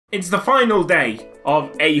It's the final day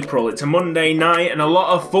of April. It's a Monday night and a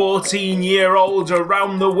lot of 14-year-olds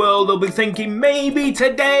around the world will be thinking maybe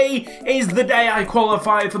today is the day I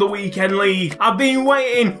qualify for the Weekend League. I've been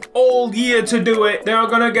waiting all year to do it. They're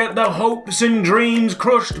gonna get their hopes and dreams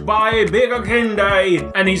crushed by Big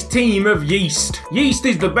Akinde and his team of Yeast. Yeast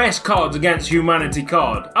is the best Cards Against Humanity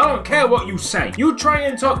card. I don't care what you say. You try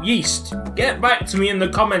and talk Yeast. Get back to me in the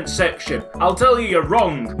comments section. I'll tell you you're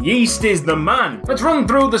wrong. Yeast is the man. Let's run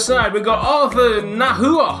through the side. We got Arthur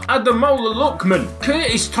Nahua, Adamola Luckman,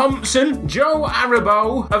 Curtis Thompson, Joe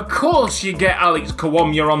Arabo. Of course you get Alex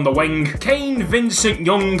Kawamya on the wing, Kane Vincent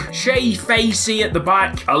Young, Shea Facey at the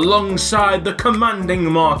back, alongside the commanding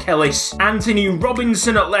Mark Ellis, Anthony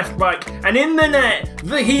Robinson at left back, and in the net,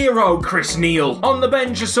 the hero Chris Neal. On the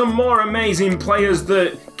bench are some more amazing players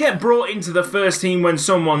that get brought into the first team when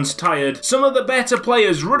someone's tired. Some of the better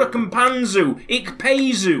players, Rudakan Panzu,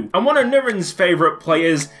 Ikpezu, and one of Niren's favourite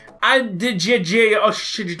players, the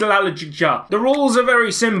rules are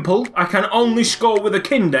very simple. I can only score with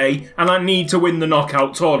Akinde and I need to win the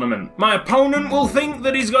knockout tournament. My opponent will think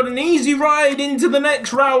that he's got an easy ride into the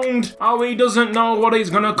next round. Oh, he doesn't know what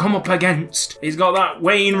he's going to come up against. He's got that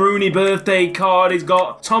Wayne Rooney birthday card. He's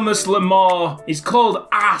got Thomas Lamar. He's called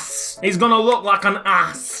Ass. He's going to look like an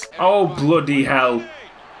ass. Oh, bloody hell.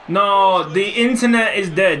 No, the internet is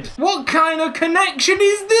dead. What kind of connection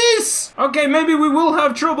is this? Okay, maybe we will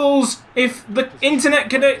have troubles if the internet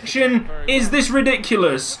connection is this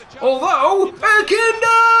ridiculous. Although, Akinde!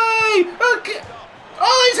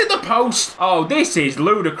 Oh, it's in the post. Oh, this is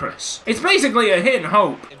ludicrous. It's basically a hit and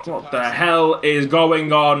hope. What the hell is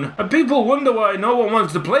going on? And people wonder why no one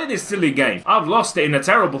wants to play this silly game. I've lost it in a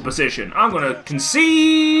terrible position. I'm gonna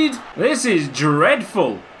concede. This is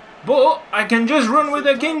dreadful. But I can just run with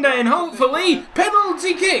Akinde and hopefully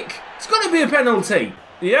penalty kick. It's got to be a penalty.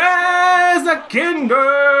 Yes, Akinde!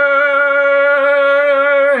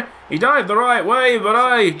 He dived the right way, but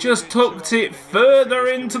I just tucked it further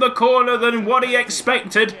into the corner than what he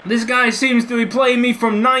expected. This guy seems to be playing me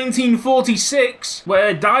from 1946,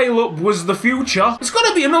 where dial-up was the future. It's got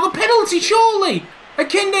to be another penalty, surely.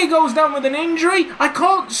 Akinde goes down with an injury. I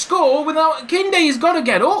can't score without Akinde. He's got to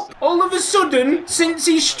get up. All of a sudden, since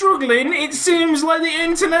he's struggling, it seems like the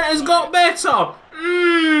internet has got better.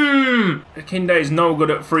 Akinde is no good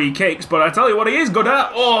at free kicks, but I tell you what he is good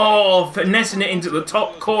at. Oh, finessing it into the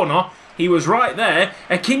top corner. He was right there.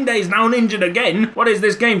 Akinde is now injured again. What is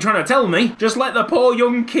this game trying to tell me? Just let the poor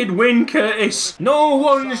young kid win, Curtis. No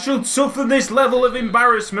one should suffer this level of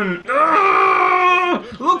embarrassment.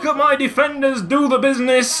 Look at my defenders do the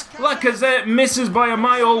business. Lacazette misses by a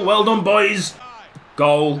mile. Well done, boys.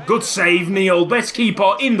 Goal. Good save, Neil. Best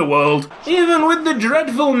keeper in the world. Even with the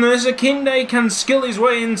dreadfulness, Akinde can skill his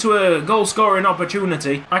way into a goal-scoring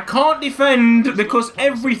opportunity. I can't defend because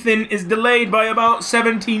everything is delayed by about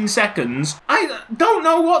 17 seconds. I don't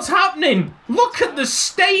know what's happening. Look at the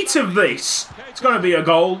state of this. It's going to be a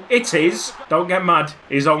goal. It is. Don't get mad.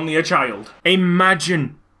 He's only a child.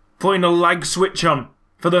 Imagine putting a lag switch on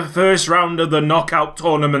for the first round of the knockout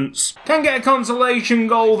tournaments. Can get a consolation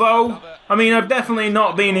goal though. I mean, I've definitely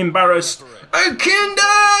not been embarrassed.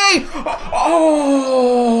 Akinde!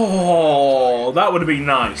 Oh, that would have been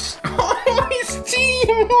nice. Oh, his team!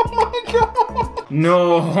 Oh my god!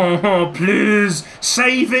 No, please,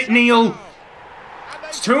 save it, Neil.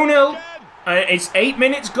 It's 2-0. It's 8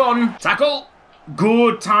 minutes gone. Tackle.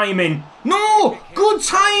 Good timing. No! Good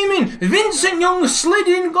timing! Vincent Young slid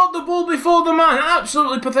in, got the ball before the man.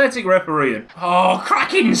 Absolutely pathetic refereeing. Oh,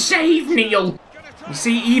 cracking save, Neil. You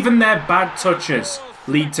see, even their bad touches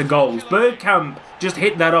lead to goals. Bergkamp just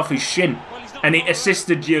hit that off his shin and it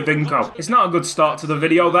assisted Giovinco. It's not a good start to the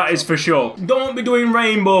video, that is for sure. Don't be doing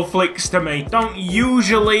rainbow flicks to me. Don't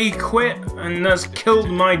usually quit, and that's killed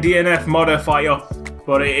my DNF modifier.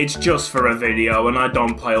 But it's just for a video and I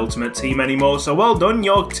don't play Ultimate Team anymore, so well done,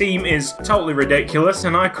 your team is totally ridiculous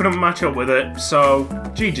and I couldn't match up with it, so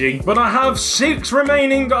GG. But I have 6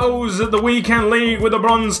 remaining goals at the Weekend League with the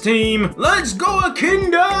bronze team. Let's go,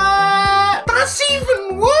 Akinde! That's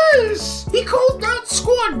even worse! He called that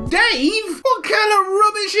squad Dave? What kind of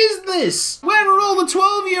rubbish is this? Where are all the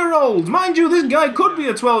 12-year-olds? Mind you, this guy could be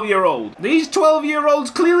a 12-year-old. These 12-year-olds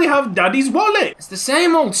clearly have daddy's wallet. It's the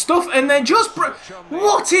same old stuff and they're just...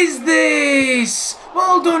 What is this?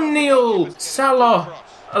 Well done, Neil. Salah.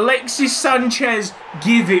 Alexis Sanchez.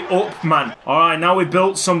 Give it up, man. Alright, now we've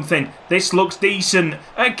built something. This looks decent.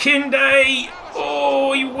 Akinde.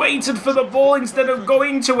 Oh, he waited for the ball instead of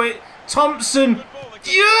going to it. Thompson.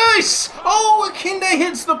 Yes! Oh, Akinde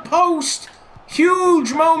hits the post.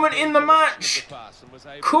 Huge moment in the match.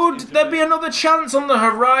 Could there be another chance on the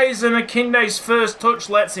horizon? Akinde's first touch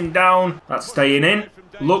lets him down. That's staying in.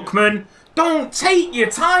 Lookman. Don't take your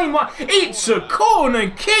time. It's a corner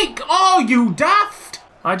kick. Are you daft?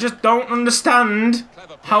 I just don't understand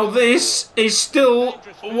how this is still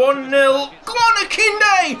 1-0. Come on,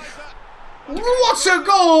 Akinde! What a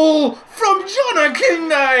goal from John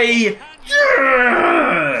Akinde!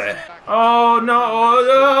 Yeah! Oh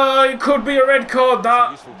no, it could be a red card.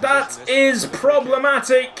 That is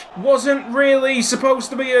problematic. Wasn't really supposed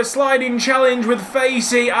to be a sliding challenge with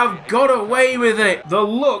Facey. I've got away with it. The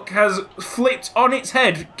look has flipped on its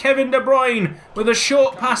head. Kevin De Bruyne with a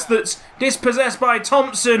short pass that's dispossessed by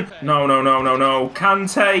Thompson. No.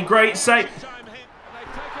 Kante, great save.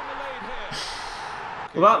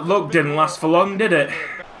 Well, that look didn't last for long, did it?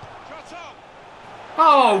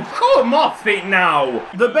 Oh, come off it now!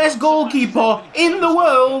 The best goalkeeper in the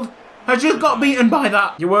world has just got beaten by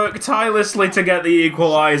that. You work tirelessly to get the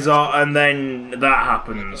equaliser and then that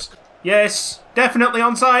happens. Yes, definitely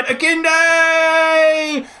onside.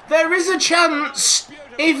 Akinde! There is a chance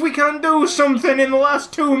if we can do something in the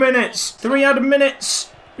last 2 minutes. 3 added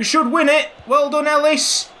minutes. We should win it. Well done,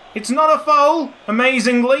 Ellis. It's not a foul,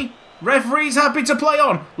 amazingly. Referee's happy to play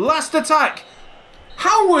on. Last attack.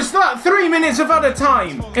 How was that 3 minutes of added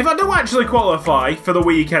time? If I do actually qualify for the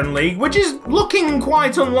Weekend League, which is looking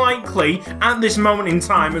quite unlikely at this moment in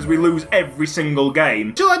time as we lose every single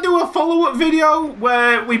game, shall I do a follow-up video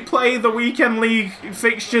where we play the Weekend League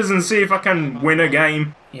fixtures and see if I can win a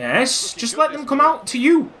game? Yes, just let them come out to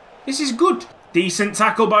you. This is good. Decent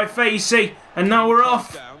tackle by Facey, and now we're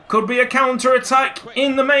off. Could be a counter-attack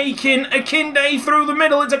in the making. Akinde through the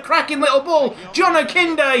middle. It's a cracking little ball. John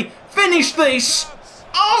Akinde, finish this.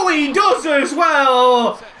 Oh, he does as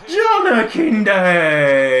well! John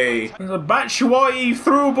Akinde! There's a Batshuayi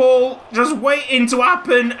through ball just waiting to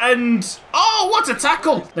happen and... Oh, what a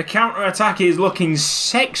tackle! The counter-attack is looking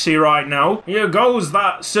sexy right now. Here goes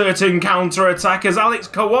that certain counter-attack as Alex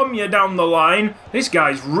Kawamya down the line. This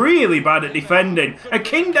guy's really bad at defending.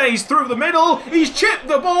 Akinde's through the middle. He's chipped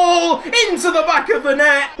the ball into the back of the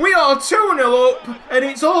net. We are 2-0 up and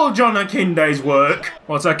it's all John Akinde's work.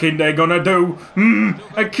 What's Akinde gonna do?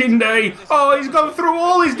 Akinde. Oh, he's gone through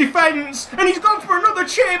all his defence and he's gone for another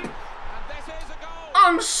chip.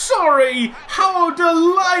 I'm sorry, how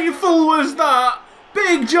delightful was that?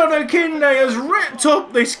 Big John Akinde has ripped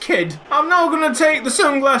up this kid. I'm now going to take the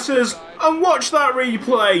sunglasses and watch that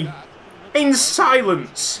replay in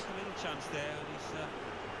silence.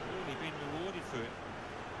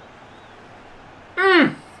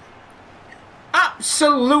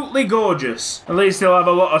 Absolutely gorgeous. At least he'll have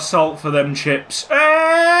a lot of salt for them chips.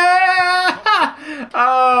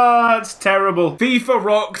 Ah, that's terrible. FIFA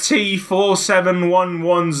Rock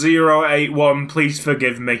T4711081, please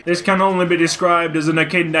forgive me. This can only be described as an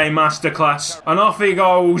Akinde masterclass. And off he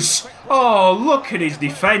goes. Oh, look at his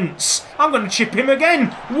defence. I'm going to chip him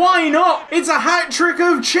again. Why not? It's a hat-trick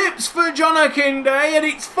of chips for John Akinde and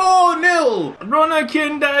it's 4-0. Run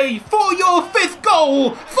Akinde for your 5th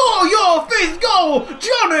goal. For your 5th goal.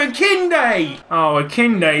 John Akinde. Oh,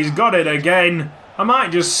 Akinde's got it again. I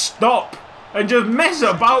might just stop and just mess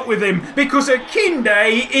about with him because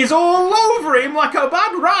Akinde is all over him like a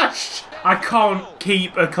bad rash. I can't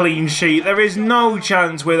keep a clean sheet. There is no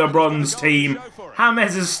chance with a bronze team.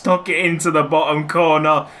 James has stuck it into the bottom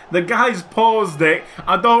corner. The guy's paused it.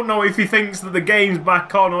 I don't know if he thinks that the game's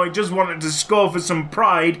back on or he just wanted to score for some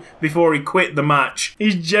pride before he quit the match.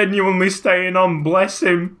 He's genuinely staying on, bless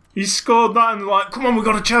him. He scored that and like, come on, we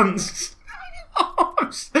got a chance.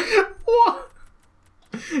 What?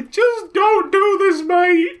 Just don't do this,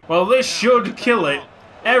 mate. Well, this should kill it.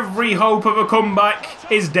 Every hope of a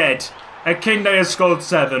comeback is dead. Akinde has scored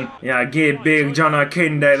 7. Yeah, give big John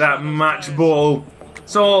Akinde that match ball.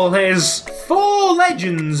 It's all his. 4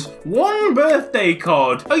 legends, 1 birthday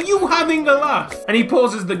card. Are you having a laugh? And he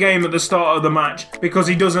pauses the game at the start of the match because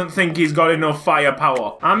he doesn't think he's got enough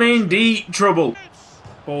firepower. I'm in deep trouble.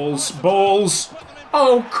 Balls.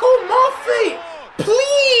 Oh, come off it!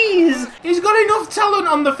 Please! He's got enough talent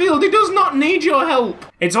on the field. He does not need your help.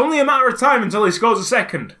 It's only a matter of time until he scores a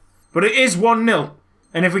second. But it is 1-0.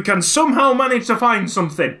 And if we can somehow manage to find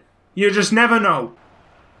something, you just never know.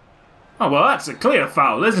 Oh, well, that's a clear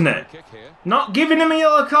foul, isn't it? Not giving him a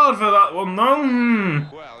yellow card for that one, though.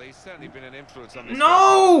 Well, he's certainly been an influence on this.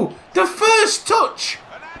 No! The first touch!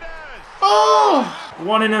 Oh!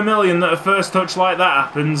 1 in a million that a first touch like that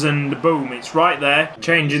happens, and boom, it's right there.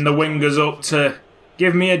 Changing the wingers up to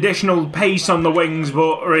give me additional pace on the wings,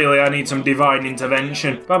 but really I need some divine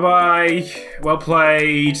intervention. Bye-bye. Well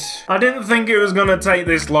played. I didn't think it was gonna take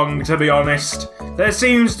this long, to be honest. There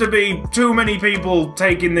seems to be too many people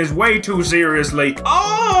taking this way too seriously.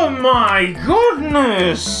 Oh my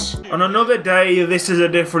goodness! On another day, this is a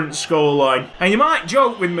different scoreline. And you might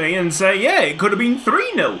joke with me and say, yeah, it could have been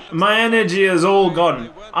 3-0. My energy is all gone.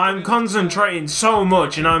 I'm concentrating so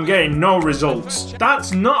much and I'm getting no results.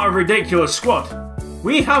 That's not a ridiculous squad.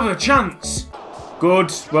 We have a chance.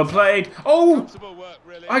 Good, well played. Oh!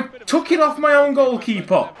 I took it off my own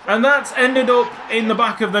goalkeeper. And that's ended up in the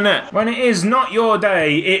back of the net. When it is not your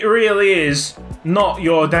day, it really is not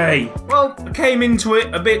your day. Well, I came into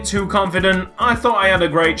it a bit too confident. I thought I had a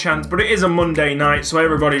great chance, but it is a Monday night, so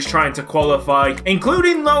everybody's trying to qualify,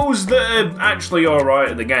 including those that are actually alright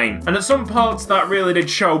at the game. And at some parts that really did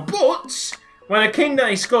show, but when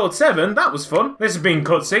Akinde scored 7, that was fun. This has been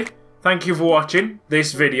Cutzy. Thank you for watching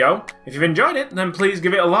this video. If you've enjoyed it, then please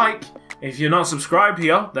give it a like. If you're not subscribed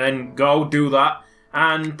here, then go do that.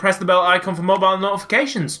 And press the bell icon for mobile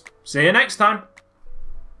notifications. See you next time.